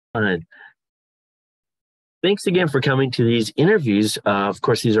Thanks again for coming to these interviews. Of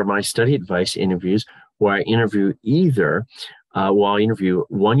course, these are my study advice interviews where I interview I interview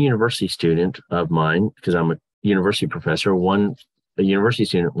one university student of mine, because I'm a university professor, a university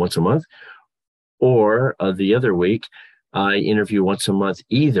student once a month, or the other week, I interview once a month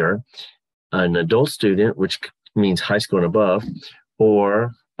either an adult student, which means high school and above,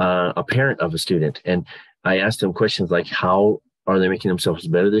 or a parent of a student. And I ask them questions like, how are they making themselves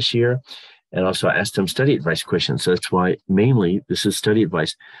better this year? And also I asked them study advice questions. So that's why mainly this is study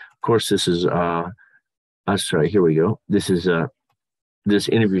advice. Of course, this is, here we go. This is this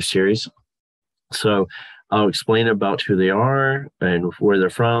interview series. So I'll explain about who they are and where they're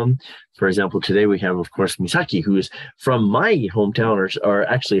from. For example, today we have, of course, Misaki, who is from my hometown, or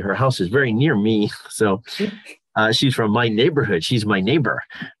actually her house is very near me. So she's from my neighborhood. She's my neighbor.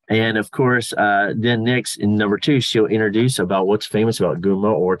 And of course, then next in number 2, she'll introduce about what's famous about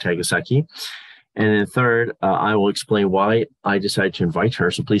Gunma or Takasaki. And then third, I will explain why I decided to invite her.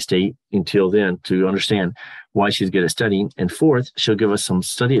 So please stay until then to understand why she's good at studying. And fourth, she'll give us some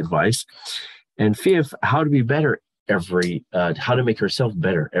study advice. And fifth, how to be better how to make herself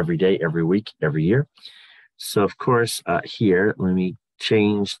better every day, every week, every year. So of course, here, let me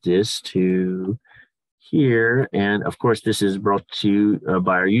change this to here. And of course, this is brought to you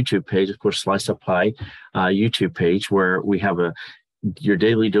by our YouTube page, of course, Slice Up Pie YouTube page, where we have your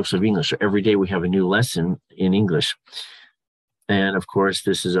daily dose of English. So every day we have a new lesson in English. And of course,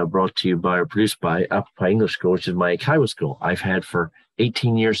 this is brought to you by or produced by Apple Pie English School, which is my Kaiwa school I've had for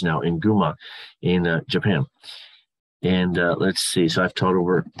 18 years now in Gunma in Japan. And let's see, so I've taught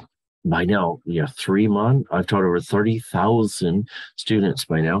over, by now, 3 months, I've taught over 30,000 students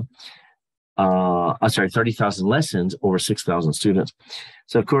by now. 30,000 lessons, over 6,000 students.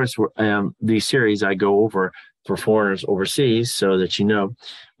 So of course, these series I go over for foreigners overseas, so that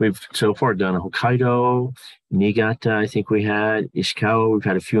we've so far done Hokkaido, Niigata, I think we had Ishikawa, we've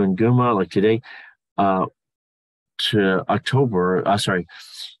had a few in Gunma, like today, to October,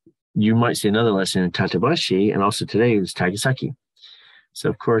 you might see another lesson in Tatabashi, and also today is Takasaki. So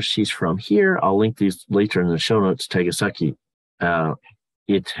of course, she's from here. I'll link these later in the show notes, Takasaki.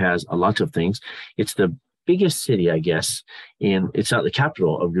 It has a lot of things. It's the biggest city, I guess, and it's not the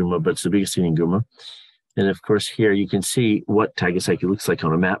capital of Gunma, but it's the biggest city in Gunma. And of course, here you can see what Takasaki looks like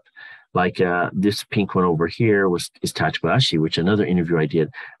on a map. Like this pink one over here is Tachibashi, which another interview I did.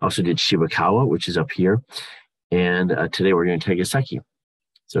 I also did Shibakawa, which is up here. And today we're doing Takasaki.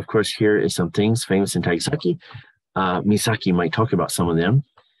 So of course, here is some things famous in Takasaki. Misaki might talk about some of them.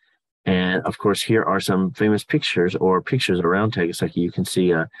 And of course, here are some famous pictures around Takasaki. You can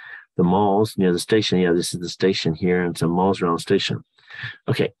see the malls near the station. Yeah, this is the station here, and some malls around the station.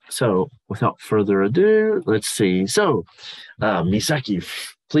 Okay, so without further ado, let's see. So, Misaki,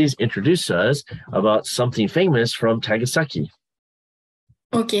 please introduce us about something famous from Takasaki.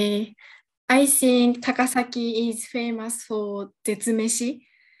 Okay, I think Takasaki is famous for zetsumeshi.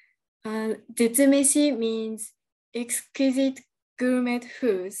 Zetsumeshi means exquisite gourmet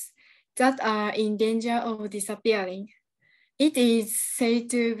foods that are in danger of disappearing. It is said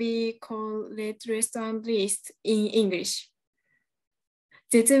to be called Red Restaurant List in English.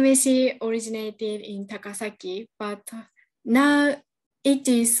 Zetsumeshi originated in Takasaki, but now it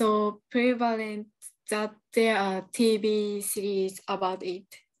is so prevalent that there are TV series about it.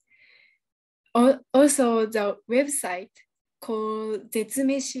 Also, the website called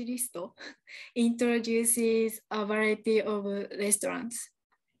Zetsumeshi List introduces a variety of restaurants.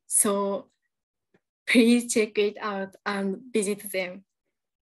 So please check it out and visit them.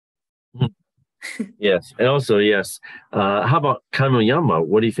 Yes, and also, yes. How about Kanoyama?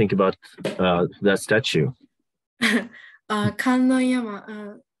 What do you think about that statue?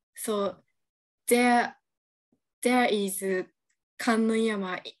 Kanoyama. So there is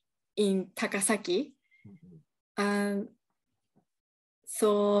Kanoyama in Takasaki.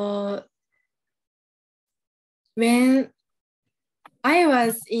 So when I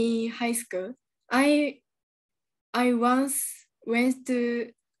was in high school, I once went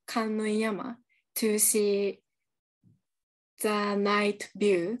to Kanoyama to see the night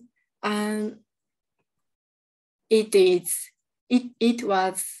view, and it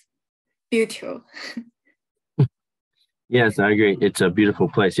was beautiful. Yes, I agree. It's a beautiful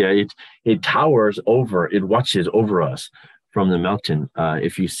place. Yeah, it towers over, it watches over us from the mountain,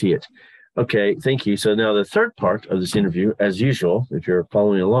 if you see it. Okay, thank you. So now the third part of this interview, as usual, if you're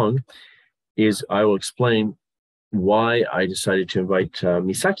following along, is I will explain why I decided to invite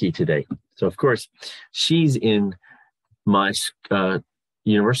Misaki today. So of course, she's in my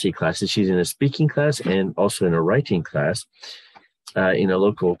university classes. She's in a speaking class and also in a writing class. in a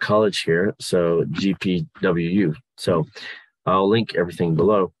local college here, so GPWU. So I'll link everything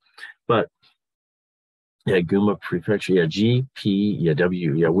below. But yeah, Gunma Prefectural, yeah, GP, yeah,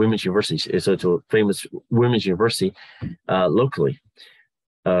 W, yeah, Women's University. So it's a famous women's university locally.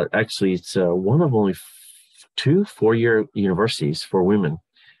 Actually, it's one of only two 4-year universities for women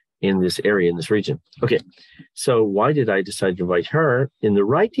in this area, in this region. Okay, so why did I decide to invite her? In the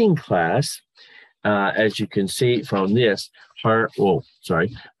writing class, as you can see from this, her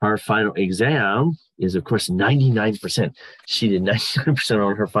final exam is, of course, 99%. She did 99%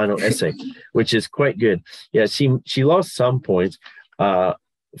 on her final essay, which is quite good. Yeah, she lost some points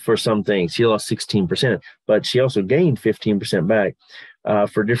for some things. She lost 16%, but she also gained 15% back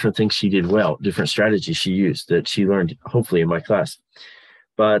for different things she did well, different strategies she used that she learned, hopefully, in my class.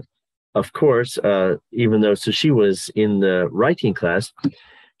 But of course, even though, so she was in the writing class,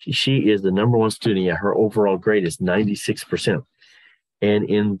 she is the #1 student. Yeah, her overall grade is 96%. And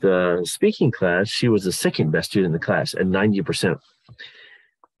in the speaking class, she was the second best student in the class at 90%.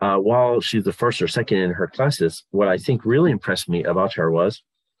 While she's the first or second in her classes, what I think really impressed me about her was,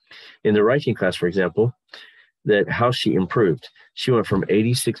 in the writing class, for example, that how she improved. She went from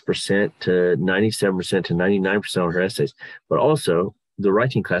 86% to 97% to 99% on her essays. But also, the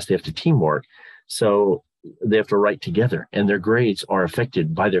writing class, they have to teamwork. So they have to write together, and their grades are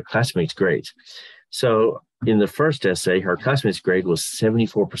affected by their classmates' grades. So in the first essay, her classmates' grade was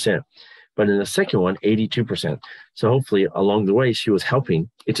 74%, but in the second one, 82%. So hopefully along the way, she was helping.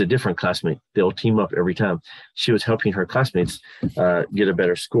 It's a different classmate. They'll team up every time. She was helping her classmates get a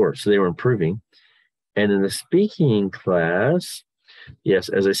better score. So they were improving. And in the speaking class, yes,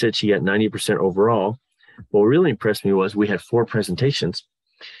 as I said, she got 90% overall. What really impressed me was we had 4 presentations,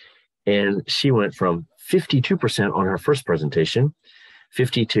 and she went from 52% on her first presentation,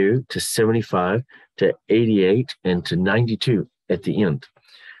 52 to 75 to 88 and to 92 at the end.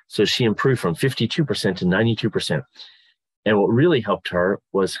 So she improved from 52% to 92%. And what really helped her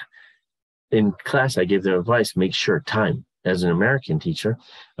was, in class, I gave them advice, make sure time. As an American teacher,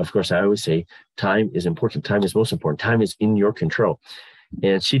 of course, I always say time is important. Time is most important. Time is in your control.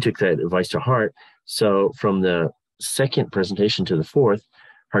 And she took that advice to heart. So from the second presentation to the fourth,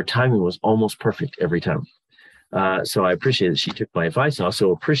 her timing was almost perfect every time. So I appreciate that she took my advice. I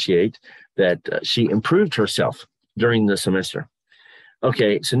also appreciate that she improved herself during the semester.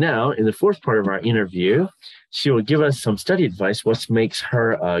 Okay, so now in the fourth part of our interview, she will give us some study advice, what makes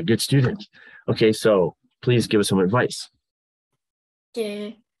her a good student. Okay, so please give us some advice.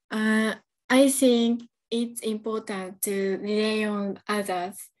 Okay, I think it's important to rely on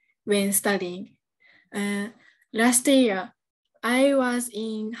others when studying. Last year, I was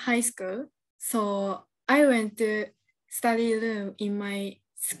in high school, so I went to study room in my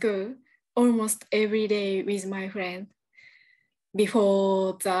school almost every day with my friend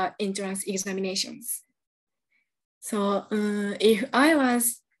before the entrance examinations. So if I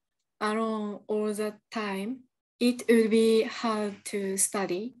was alone all the time, it would be hard to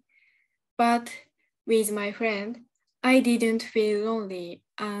study. But with my friend, I didn't feel lonely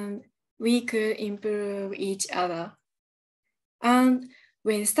and we could improve each other. And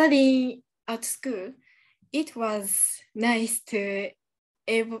when studying at school, it was nice to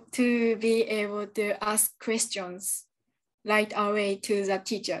be able to ask questions right away to the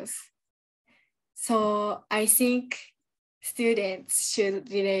teachers. So I think students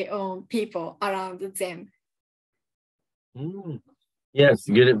should rely on people around them. Yes,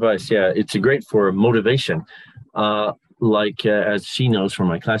 good advice. Yeah, it's great for motivation. As she knows from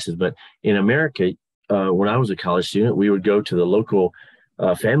my classes, but in America, when I was a college student, we would go to the local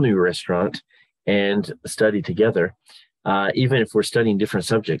family restaurant and study together. Even if we're studying different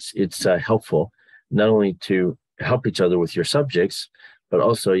subjects, it's helpful not only to help each other with your subjects, but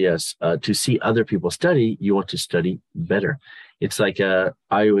also, yes, to see other people study, you want to study better. It's like I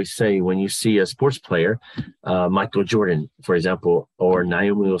always say, when you see a sports player, Michael Jordan, for example, or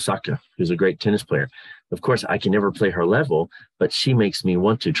Naomi Osaka, who's a great tennis player. Of course, I can never play her level, but she makes me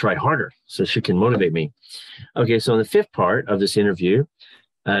want to try harder so she can motivate me. Okay, so in the fifth part of this interview,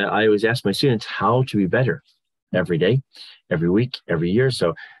 I always ask my students how to be better every day, every week, every year.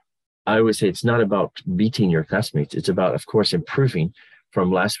 So I always say it's not about beating your classmates. It's about, of course, improving from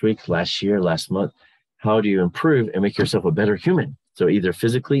last week, last year, last month. How do you improve and make yourself a better human? So either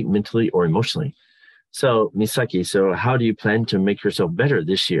physically, mentally, or emotionally. So Misaki, so how do you plan to make yourself better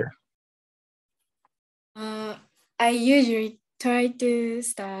this year? I usually try to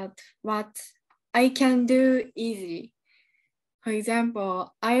start what I can do easily. For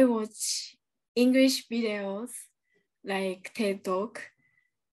example, I watch English videos like TED Talk,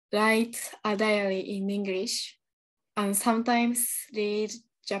 write a diary in English, and sometimes read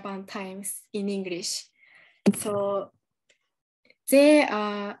Japan Times in English. So they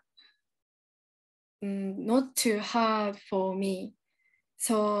are not too hard for me.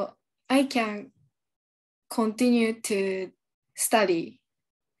 So I can continue to study.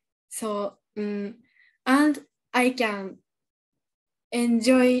 So, and I can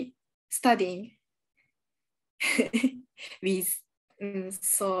enjoy studying with,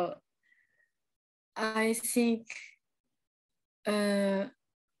 so I think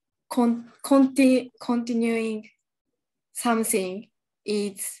continuing something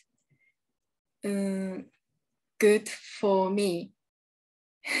is good for me.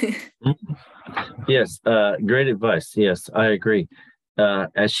 Yes, great advice. Yes, I agree.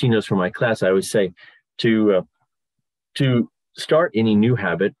 As she knows from my class, I always say to start any new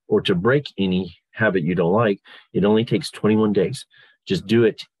habit or to break any habit you don't like, it only takes 21 days. Just do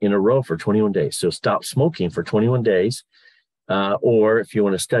it in a row for 21 days. So stop smoking for 21 days. Or if you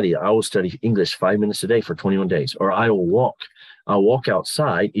want to study, I will study English 5 minutes a day for 21 days. Or I'll walk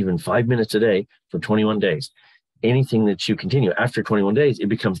outside even 5 minutes a day for 21 days. Anything that you continue after 21 days, it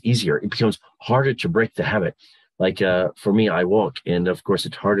becomes easier. It becomes harder to break the habit. Like for me, I walk, and of course,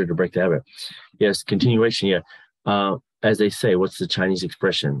 it's harder to break the habit. Yes, continuation. Yeah. As they say, what's the Chinese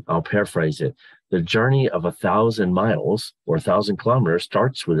expression? I'll paraphrase it. The journey of 1,000 miles or 1,000 kilometers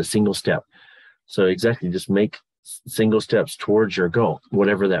starts with a single step. So exactly, just make single steps towards your goal,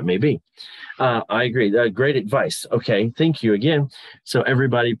 whatever that may be. I agree. Great advice. Okay, thank you again. So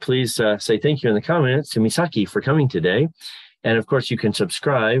everybody, please say thank you in the comments to Misaki for coming today. And of course, you can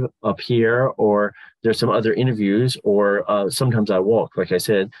subscribe up here, or there's some other interviews, or sometimes I walk. Like I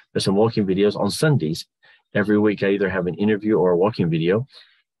said, there's some walking videos on Sundays. Every week, I either have an interview or a walking video.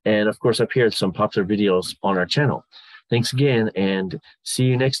 And of course, up here, some popular videos on our channel. Thanks again, and see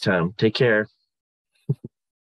you next time. Take care.